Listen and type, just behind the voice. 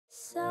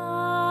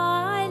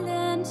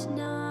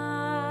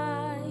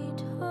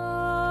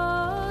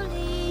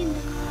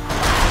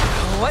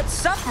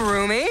What's up,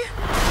 roomie?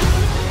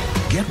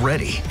 Get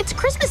ready. It's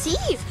Christmas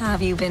Eve. Have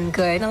you been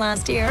good the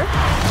last year?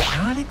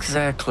 Not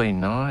exactly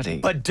naughty,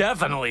 but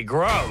definitely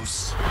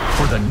gross.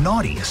 For the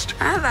naughtiest.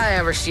 Have I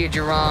ever steered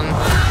you wrong?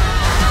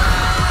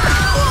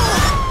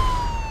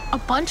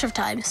 A bunch of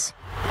times.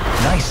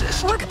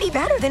 Nicest. What could be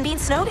better than being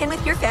snowed in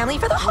with your family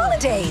for the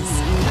holidays?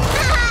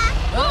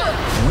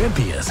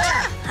 Wimpiest.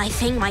 I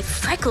think my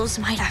freckles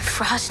might have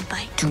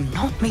frostbite. Do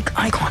not make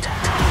eye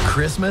contact.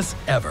 Christmas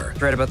ever.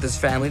 Read about this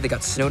family that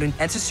got snowed in,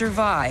 and to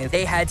survive,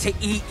 they had to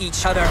eat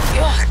each other.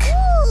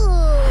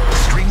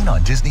 Streaming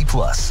on Disney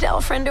Plus.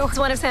 Del Friendo is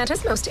one of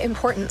Santa's most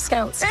important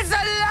scouts. It's alive!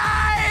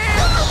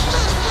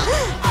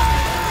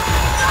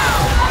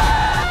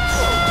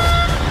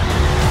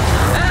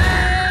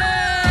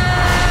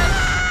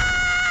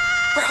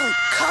 Bro,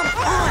 come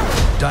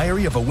on!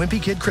 Diary of a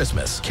Wimpy Kid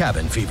Christmas.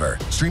 Cabin Fever.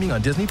 Streaming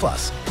on Disney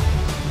Plus.